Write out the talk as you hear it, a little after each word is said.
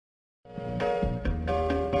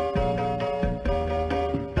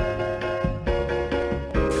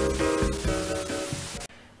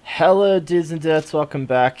Hello dudes and dudettes, welcome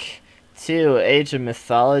back to Age of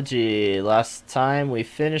Mythology. Last time we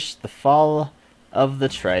finished the Fall of the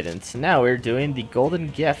Trident. Now we're doing the Golden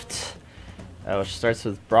Gift, which starts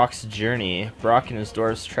with Brock's journey. Brock and his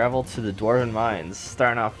dwarves travel to the Dwarven Mines.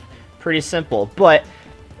 Starting off pretty simple, but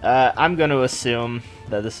I'm going to assume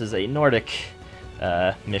that this is a Nordic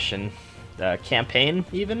mission, campaign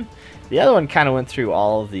even. The other one kind of went through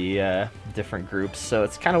all of the different groups, so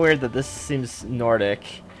it's kind of weird that this seems Nordic.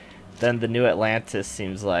 Then the New Atlantis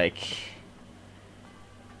seems like...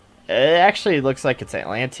 It actually looks like it's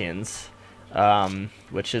Atlanteans,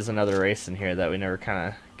 which is another race in here that we never kind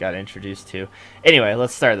of got introduced to. Anyway,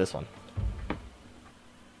 let's start this one.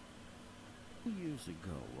 Years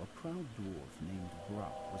ago, a proud dwarf named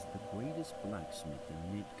Brock was the greatest blacksmith in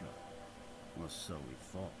Midgard. Or so he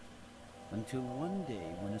thought. Until one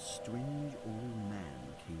day when a strange old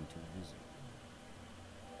man came to visit.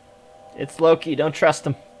 It's Loki, don't trust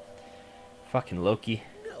him. Fucking Loki.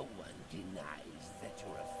 No one denies that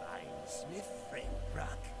you're a fine smith, friend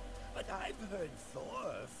Brock. But I've heard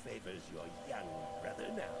Thor favors your young brother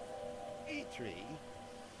now. Eitri,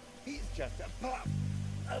 he's just a pup.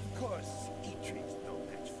 Of course, Eitri's no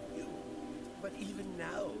match for you. But even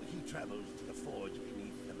now, he travels to the forge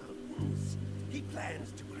beneath the mountains. He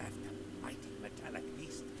plans to craft a mighty metallic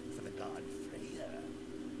beast for the god Freyr.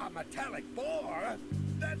 A metallic boar?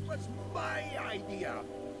 That was my idea.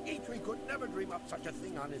 Eitri could never dream up such a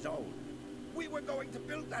thing on his own. We were going to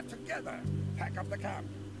build that together. Pack up the camp.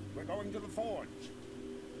 We're going to the forge.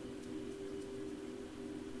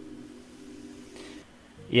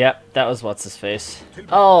 Yep, that was what's his face.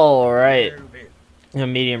 All right, a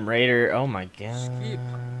medium raider. Oh my god,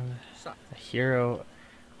 a hero,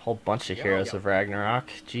 whole bunch of heroes of Ragnarok.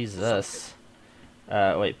 Jesus.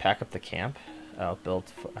 Wait, pack up the camp. Oh,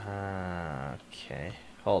 build. Okay,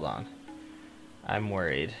 hold on. I'm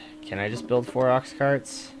worried. Can I just build 4 ox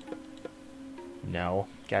carts? No.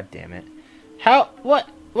 God damn it. How? What?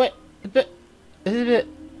 What?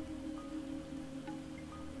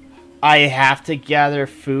 I have to gather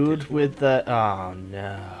food with the... Oh,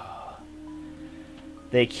 no.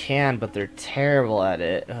 They can, but they're terrible at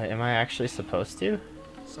it. Am I actually supposed to?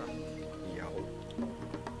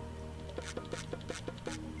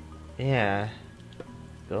 Yeah.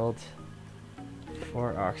 Build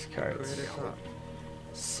 4 ox carts.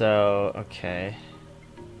 So, okay.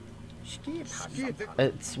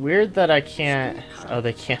 It's weird that I can't... Oh,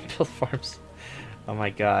 they can't build farms. Oh my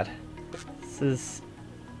god. This is...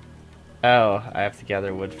 Oh, I have to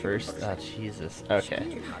gather wood first. Oh, Jesus.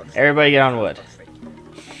 Okay. Everybody get on wood.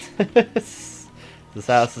 This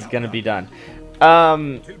house is gonna be done.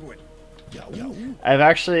 I've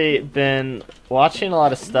actually been watching a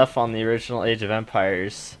lot of stuff on the original Age of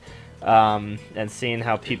Empires, and seeing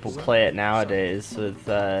how people play it nowadays with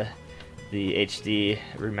the HD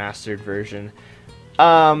remastered version.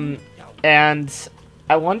 And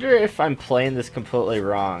I wonder if I'm playing this completely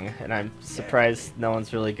wrong, and I'm surprised no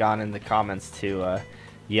one's really gone in the comments to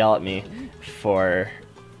yell at me for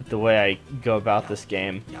the way I go about this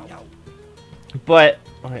game. But,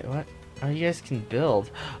 wait, what? Oh, you guys can build.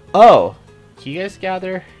 Oh! Can you guys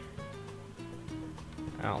gather?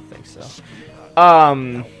 I don't think so.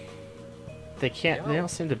 They can't, they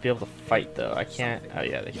don't seem to be able to fight, though. I can't, oh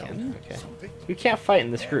yeah, they can. Okay. You can't fight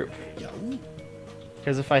in this group.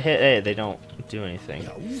 Because if I hit A, they don't do anything.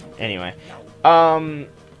 Anyway. But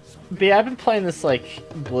yeah, I've been playing this, like,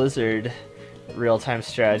 Blizzard real-time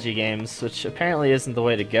strategy games, which apparently isn't the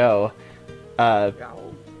way to go. At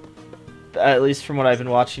least from what I've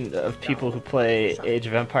been watching of people who play Age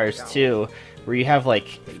of Empires 2, where you have like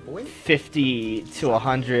 50 to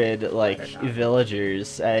 100 like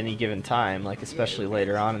villagers at any given time, like especially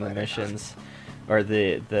later on in the missions or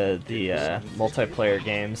the multiplayer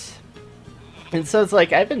games. And so it's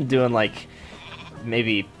like I've been doing like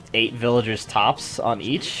maybe 8 villagers tops on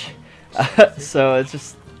each. So it's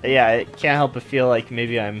just, yeah, I can't help but feel like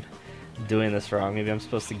maybe I'm doing this wrong. Maybe I'm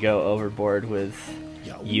supposed to go overboard with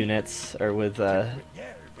units or with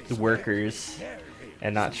workers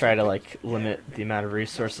and not try to like limit the amount of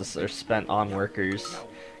resources that are spent on workers,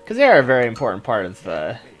 because they are a very important part of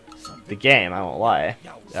the game, I won't lie.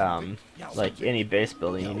 Like any base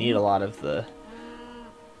building, you need a lot of the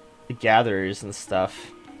gatherers and stuff.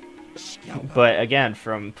 But again,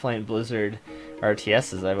 from playing Blizzard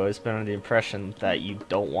RTSs, I've always been under the impression that you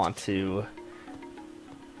don't want to...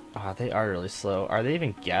 Oh, they are really slow. Are they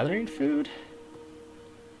even gathering food?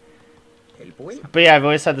 But yeah, I've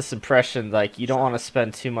always had this impression, like, you don't want to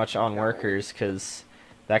spend too much on workers, because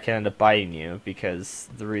that can end up biting you, because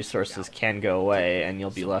the resources can go away, and you'll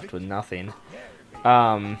be left with nothing.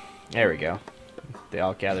 There we go. they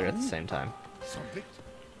all gather at the same time.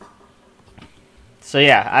 So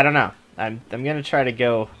yeah, I don't know. I'm gonna try to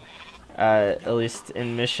go at least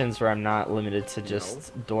in missions where I'm not limited to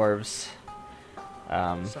just dwarves,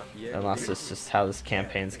 unless it's just how this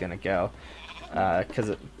campaign's gonna go. Because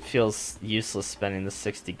it feels useless spending the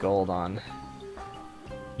 60 gold on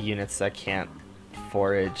units that can't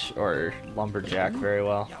forage or lumberjack very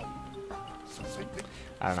well.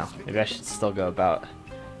 I don't know. Maybe I should still go about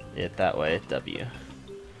it that way. W.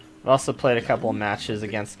 I've also played a couple of matches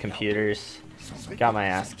against computers. Got my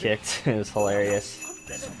ass kicked. It was hilarious.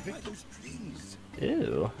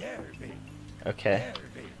 Ew. Okay.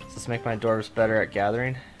 Does this make my dwarves better at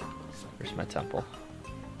gathering? Where's my temple?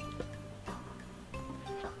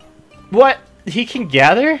 What? He can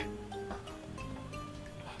gather?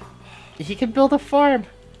 He can build a farm.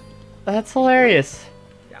 That's hilarious.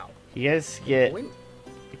 You guys get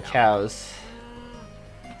cows.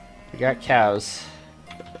 We got cows.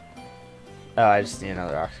 Oh, I just need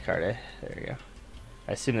another ox cart, eh? There we go.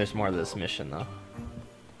 I assume there's more to this mission, though.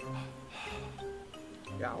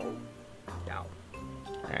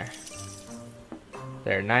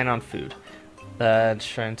 There, 9 on food.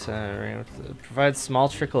 Trying to provide small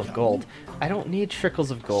trickle of gold. I don't need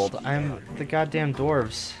trickles of gold. I'm the goddamn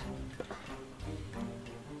dwarves.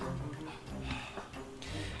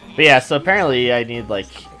 But yeah, so apparently I need like,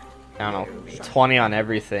 I don't know, 20 on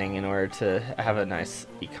everything in order to have a nice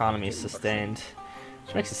economy sustained.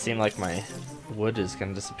 Which makes it seem like my wood is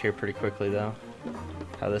going to disappear pretty quickly though.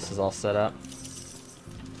 How this is all set up.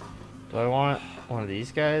 Do I want one of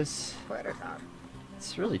these guys?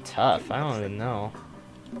 It's really tough. I don't even know.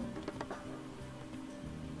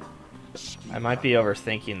 I might be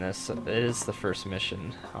overthinking this. It is the first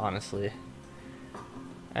mission, honestly.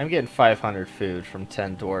 I'm getting 500 food from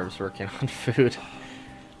 10 dwarves working on food.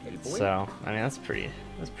 So, I mean, that's pretty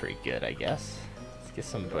good, I guess. Let's get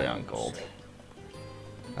somebody on gold.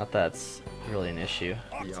 Not that it's really an issue.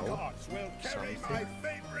 Ox carts will carry my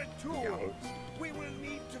favorite tools. We will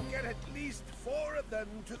need to get at least 4 of them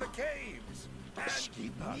to the caves.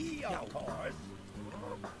 And me, of course.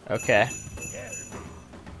 Okay.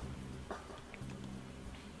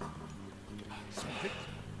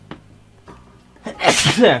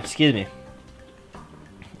 Excuse me.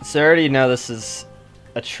 So I already know this is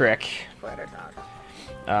a trick.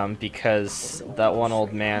 Because that one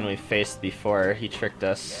old man we faced before, he tricked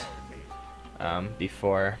us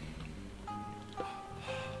before.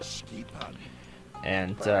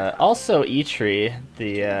 And also Eitri,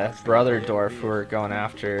 the brother dwarf who we're going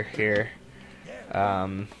after here,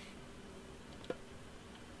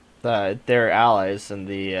 they're allies in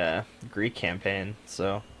the Greek campaign,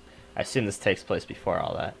 so I assume this takes place before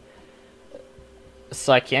all that.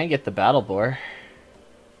 So I can get the battle boar.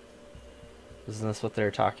 Isn't this what they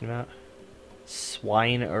were talking about?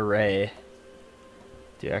 Swine array.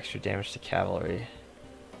 Do extra damage to cavalry.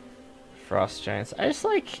 Frost giants. I just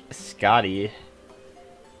like Scotty.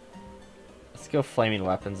 Let's go flaming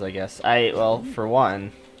weapons, I guess. Well, for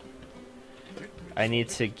one, I need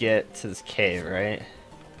to get to this cave, right?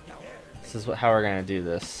 This is how we're gonna do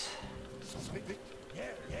this.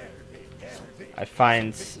 I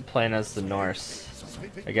find playing as the Norse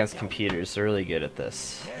against computers, they're really good at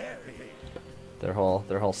this. Their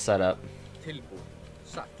whole setup.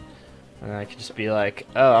 And I could just be like,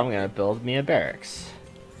 oh, I'm gonna build me a barracks.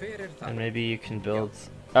 And maybe you can build...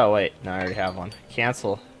 Oh wait, no, I already have one.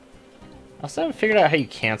 Cancel. I also haven't figured out how you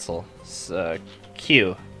cancel.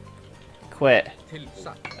 Q. Quit.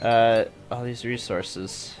 All these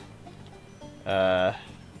resources.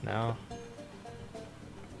 No.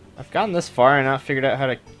 I've gotten this far and not figured out how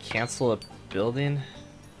to cancel a building.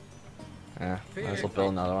 Might as well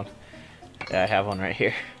build another one. Yeah, I have one right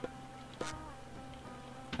here.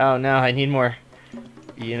 Oh no, I need more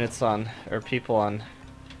units on, or people on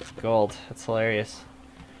gold. That's hilarious.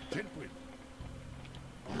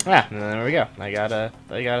 Ah, and there we go. I got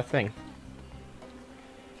a thing.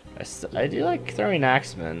 I do like throwing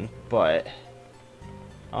axemen, but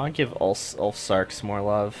I want to give Ulfsarks more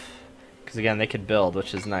love. Because again, they could build,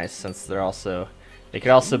 which is nice, since they could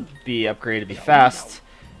also be upgraded to be fast,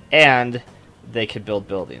 and they could build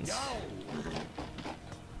buildings.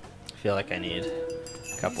 I feel like I need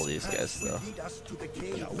a couple of these guys, though.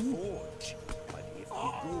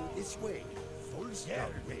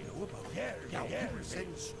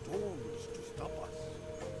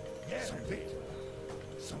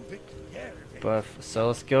 But so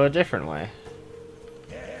let's go a different way.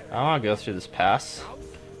 I want to go through this pass.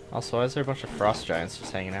 Also, why is there a bunch of frost giants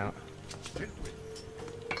just hanging out?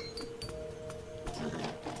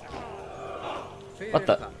 What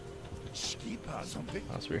the?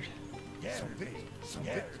 That was weird.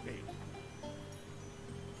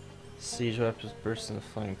 Siege weapons burst into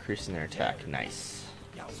flame, increasing their attack. Nice.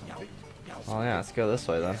 Well, yeah, let's go this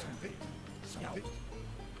way then.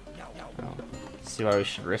 Oh, see why we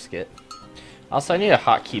should risk it. Also, I need to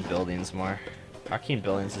hotkey buildings more. Hotkey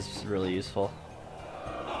buildings is really useful.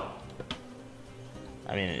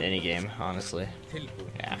 I mean, in any game, honestly.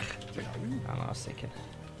 Yeah. I don't know what I was thinking.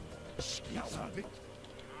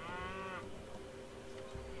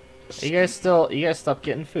 You guys stop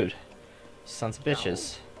getting food. Sons of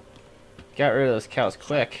bitches. Got rid of those cows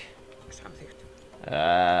quick.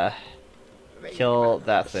 Kill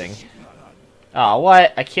that thing. Oh,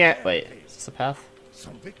 what? I can't. Wait, is this a path?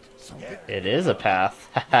 It is a path.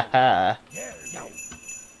 Hahaha.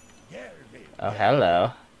 Oh,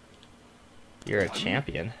 hello. You're a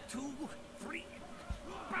champion.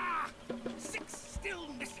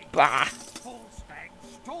 Bah!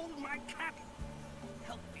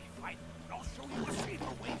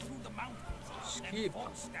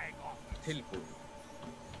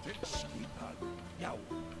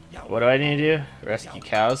 What do I need to do? Rescue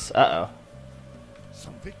cows? Uh-oh.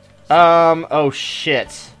 Oh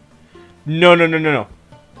shit. No.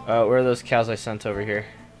 Where are those cows I sent over here?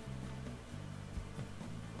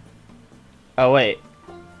 Oh wait.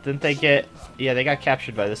 Didn't they get... Yeah, they got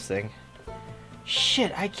captured by this thing.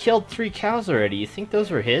 Shit, I killed 3 cows already. You think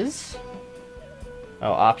those were his?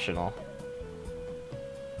 Oh, optional.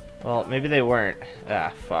 Well, maybe they weren't.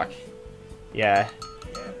 Ah, fuck. Yeah.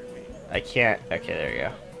 I can't... Okay, there you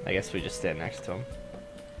go. I guess we just stand next to him.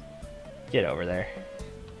 Get over there.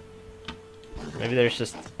 Maybe there's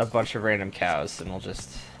just a bunch of random cows, and we'll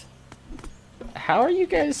just... How are you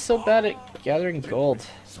guys so bad at gathering gold?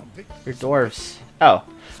 You're dwarves. Oh.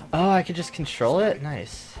 Oh, I can just control it?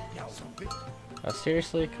 Nice. Oh,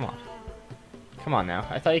 seriously? Come on. Come on now.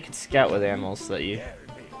 I thought you could scout with animals that you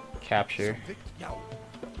capture.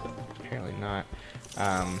 Apparently not.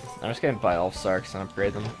 I'm just gonna buy elf sarks and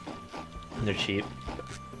upgrade them. They're cheap.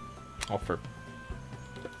 Oh, for...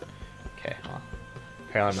 Okay, well.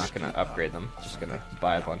 Apparently I'm not gonna upgrade them. Just gonna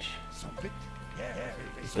buy a bunch.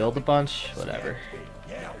 Build a bunch? Whatever.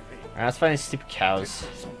 Alright, let's find these stupid cows.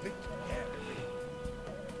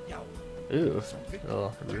 Ooh, a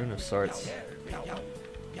little rune of sorts.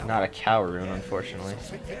 Not a cow rune, unfortunately.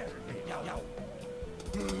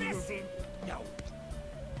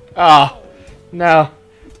 Oh, no.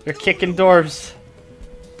 They're kicking dwarves.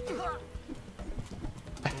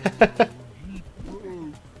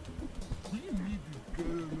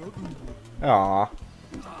 Aw.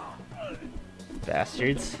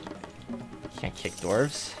 Bastards. Can't kick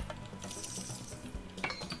dwarves.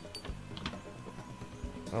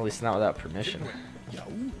 Well, at least not without permission.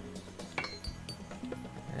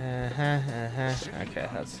 Okay,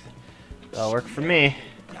 that'll work for me.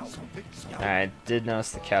 I did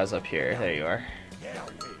notice the cows up here. There you are.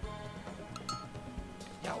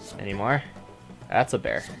 Any more? That's a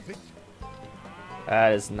bear.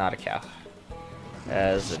 That is not a cow.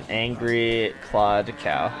 That is an angry, clawed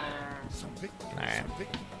cow.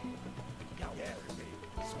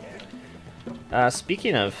 Alright.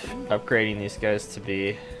 Speaking of upgrading these guys to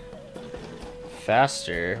be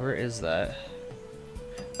faster, where is that?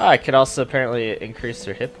 Oh, I could also apparently increase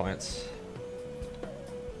their hit points.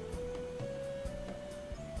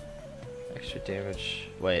 Extra damage.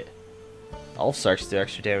 Wait. Elf Sarks do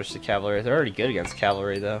extra damage to cavalry. They're already good against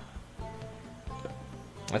cavalry, though.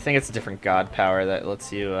 I think it's a different god power that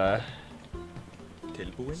lets you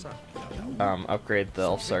upgrade the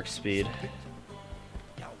Elf Sark speed.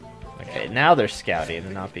 Okay, now they're scouting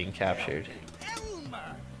and not being captured.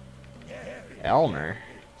 Elmer?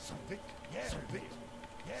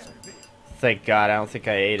 Thank God, I don't think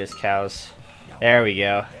I ate his cows. There we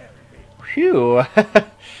go. Phew! That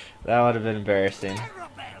would have been embarrassing.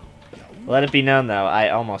 Let it be known, though, I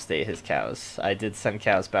almost ate his cows. I did send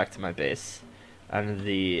cows back to my base under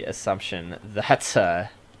the assumption that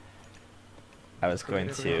I was going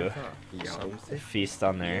to feast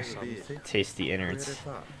on their tasty innards.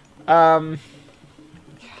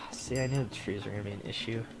 See, I knew the trees were going to be an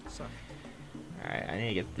issue. Alright, I need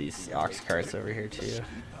to get these ox carts over here, too.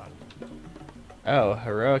 Oh,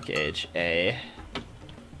 heroic age, A.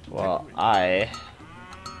 Well,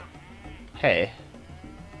 Hey.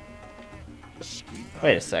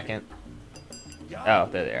 Wait a second. Oh,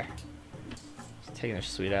 there they are. Just taking their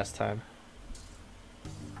sweet ass time.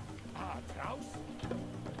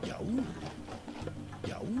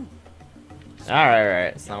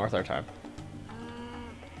 Alright, it's not worth our time.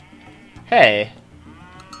 Hey!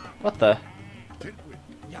 What the?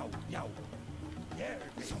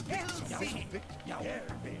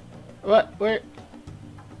 What? Where?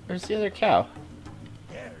 Where's the other cow?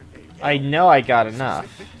 I know I got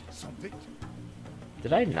enough.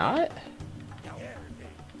 Did I not?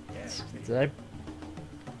 Did I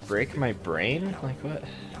break my brain? Like what?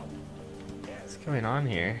 What's going on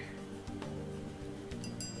here?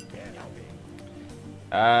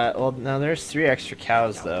 Well, no, there's 3 extra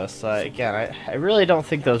cows though, so again, I really don't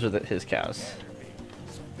think those are his cows.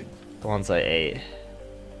 The ones I ate.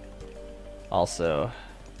 Also,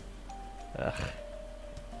 ugh.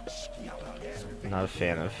 Not a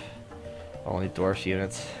fan of only dwarf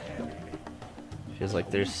units. Feels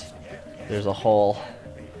like there's a hole.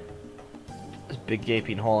 This big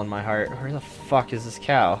gaping hole in my heart. Where the fuck is this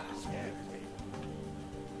cow?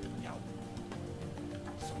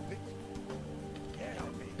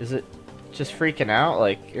 Is it just freaking out?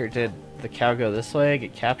 Like, or did the cow go this way,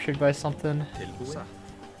 get captured by something?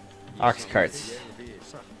 Ox carts.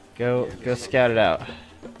 Go scout it out.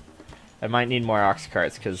 I might need more ox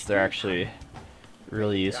carts because they're actually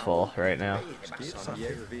really useful right now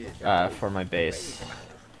for my base,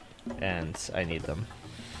 and I need them,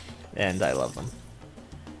 and I love them.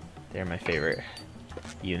 They're my favorite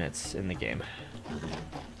units in the game.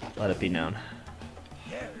 Let it be known.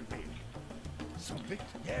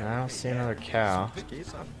 I don't see another cow. What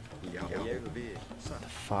the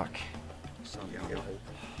fuck?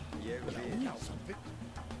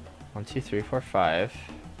 1, 2, 3, 4, 5.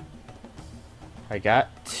 I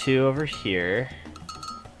got 2 over here.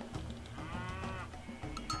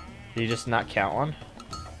 Did you just not count one?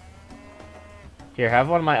 Here, have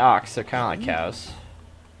one of my ox. They're kind of like cows.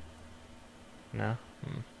 No?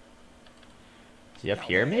 Is he up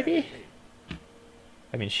here, maybe?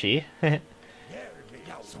 I mean, she? I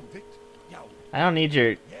don't need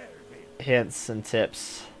your hints and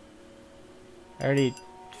tips. I already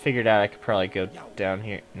figured out I could probably go down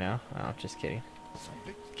here. No? Oh, just kidding.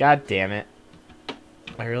 God damn it.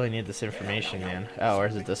 I really need this information, man. Oh, or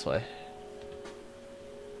is it this way?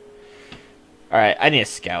 Alright, I need a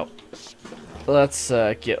scout. Let's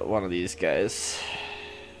get one of these guys.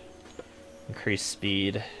 Increase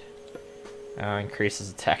speed.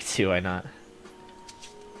 Increases attack too, why not?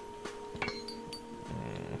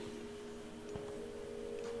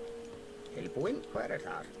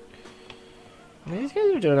 I mean, these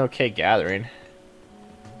guys are doing okay gathering.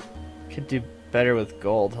 Could do better with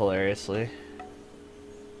gold, hilariously.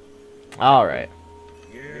 Alright.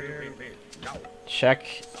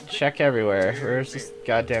 Check everywhere. Where's this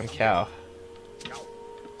goddamn cow?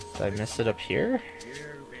 Did I miss it up here?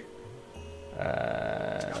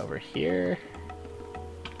 Over here.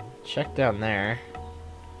 Check down there.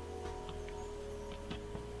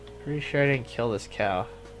 Pretty sure I didn't kill this cow.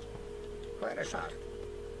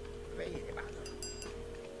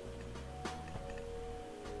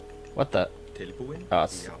 What the? Oh,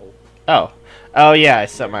 it's... Oh yeah, I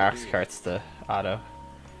set my ox carts to auto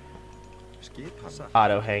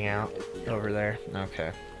hangout over there.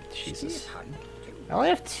 Okay. Jesus. I only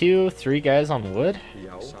have 2, 3 guys on wood.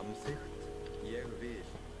 I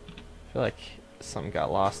feel like something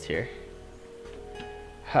got lost here.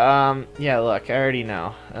 Yeah, look, I already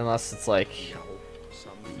know. Unless it's like,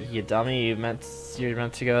 you dummy, you're meant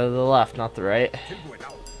to go to the left, not the right.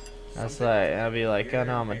 That's right. I'll be like, oh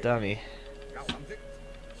no, I'm a dummy.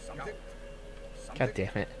 God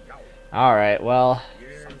damn it. Alright, well,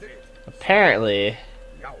 apparently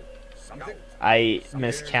I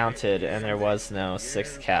miscounted and there was no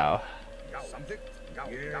 6th cow.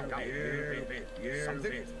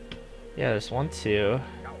 Yeah, there's 1, 2,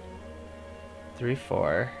 3,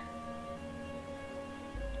 4,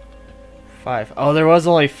 5. Oh, there was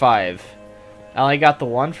only 5. I only got the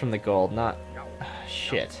 1 from the gold, not...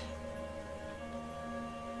 shit.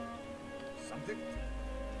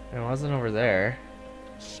 It wasn't over there.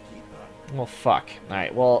 Well, fuck.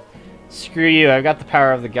 Alright, well, screw you. I've got the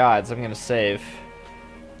power of the gods. I'm gonna save.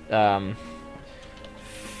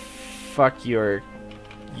 Fuck your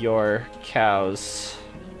cows.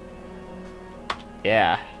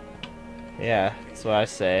 Yeah. Yeah, that's what I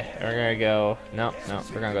say. We're gonna go... No,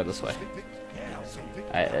 we're gonna go this way.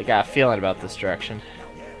 I got a feeling about this direction.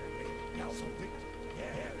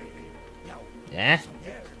 Yeah?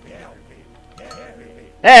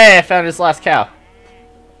 Hey, I found his last cow.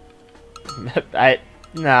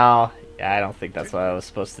 No, I don't think that's what I was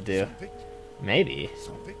supposed to do. Maybe.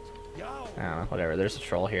 I don't know, whatever. There's a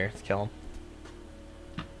troll here. Let's kill him.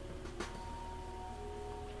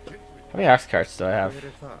 How many ox carts do I have?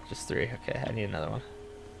 Just 3. Okay, I need another one.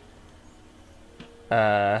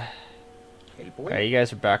 Alright, you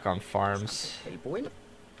guys are back on farms.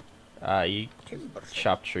 You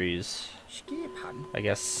chop trees. I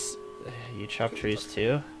guess you chop trees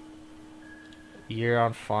too? Year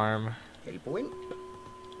on farm. Helpoin.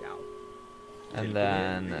 Ja. And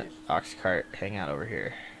then ox cart, hang out over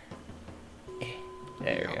here.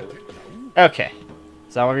 There we go. Okay.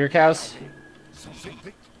 Is that one of your cows?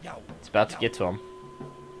 It's about to get to him.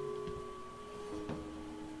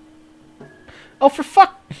 Oh, for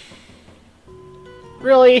fuck!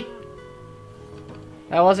 Really?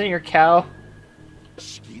 That wasn't your cow?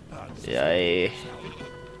 Yeah, I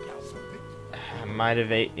might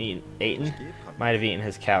have eaten? Might have eaten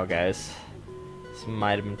his cow, guys. This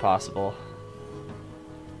might have been possible.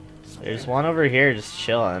 There's one over here just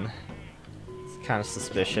chilling. It's kind of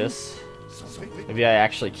suspicious. Maybe I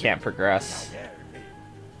actually can't progress.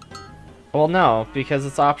 Well, no, because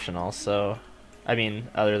it's optional, so... I mean,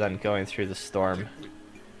 other than going through the storm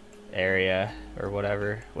area or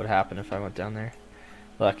whatever would happen if I went down there.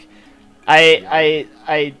 Look, I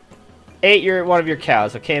ate one of your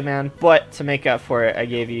cows, okay, man? But to make up for it, I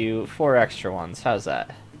gave you 4 extra ones. How's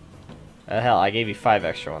that? Hell, I gave you 5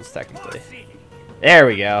 extra ones, technically. There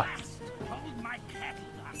we go.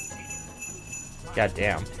 God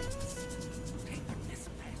damn.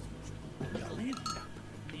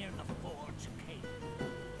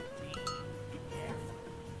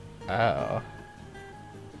 Oh.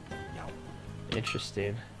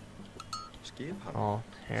 Interesting. Oh,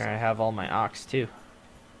 here I have all my ox too.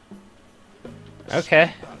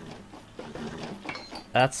 Okay.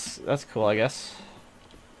 That's cool, I guess.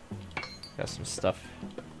 Got some stuff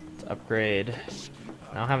to upgrade.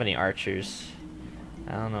 I don't have any archers.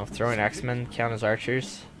 I don't know if throwing X-Men count as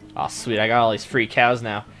archers. Oh, sweet, I got all these free cows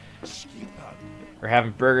now. We're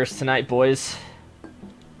having burgers tonight, boys.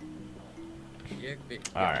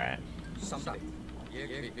 Alright.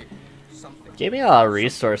 Gave me a lot of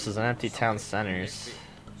resources and empty town centers.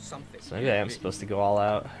 So maybe I am supposed to go all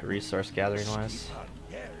out, resource gathering wise.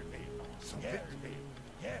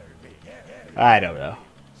 I don't know.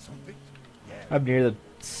 I'm near the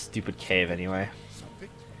stupid cave anyway.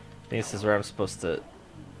 I think this is where I'm supposed to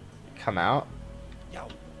come out.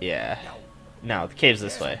 Yeah. No, the cave's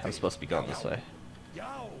this way. I'm supposed to be going this way.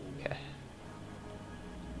 Okay.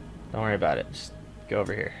 Don't worry about it. Just go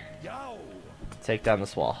over here. Take down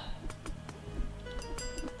this wall.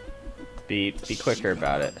 Be quicker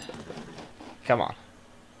about it. Come on.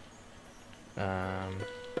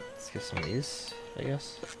 Let's get some of these, I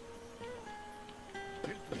guess.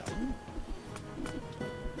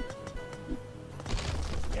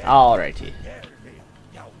 Alrighty.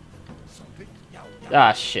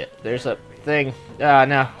 Ah, shit. There's a thing. Ah,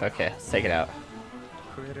 no. Okay, let's take it out.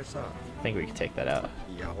 I think we can take that out.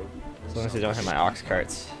 As long as they don't hit my ox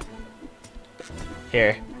carts.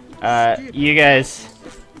 Here. You guys,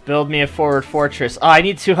 build me a forward fortress. Oh, I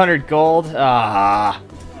need 200 gold. Ah.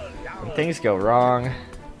 When things go wrong.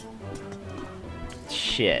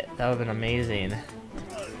 Shit, that would have been amazing.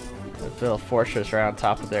 Let's build a fortress right on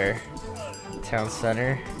top of their town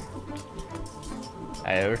center.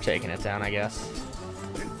 We're taking it down, I guess.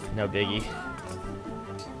 No biggie.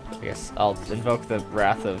 I guess I'll invoke the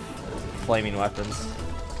wrath of flaming weapons.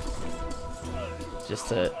 Just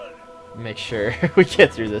to make sure we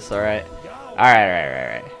get through this alright.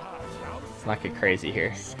 Alright. Let's not get crazy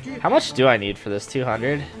here. How much do I need for this?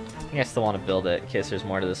 200? I think I still want to build it in case there's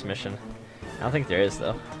more to this mission. I don't think there is,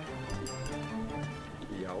 though.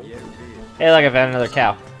 Hey, look, I've had another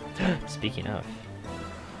cow. Speaking of.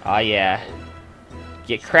 Aw, yeah.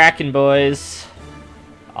 Get cracking, boys.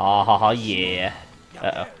 Aw, yeah.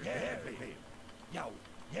 Uh-oh.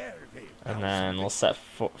 And then we'll set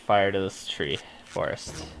fire to this tree.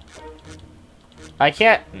 Forest. I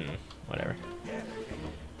can't... whatever.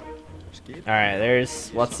 Alright, there's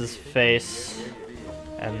what's-his-face.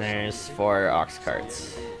 And there's 4 ox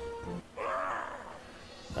carts.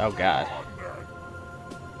 Oh, God.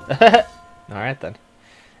 Alright, then.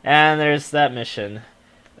 And there's that mission.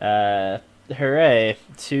 Hooray.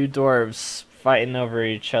 2 dwarves fighting over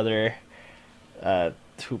each other.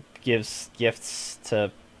 Who gives gifts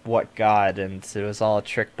to what god, and it was all a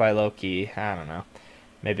trick by Loki. I don't know.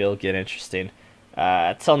 Maybe it'll get interesting.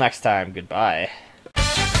 Till next time, goodbye.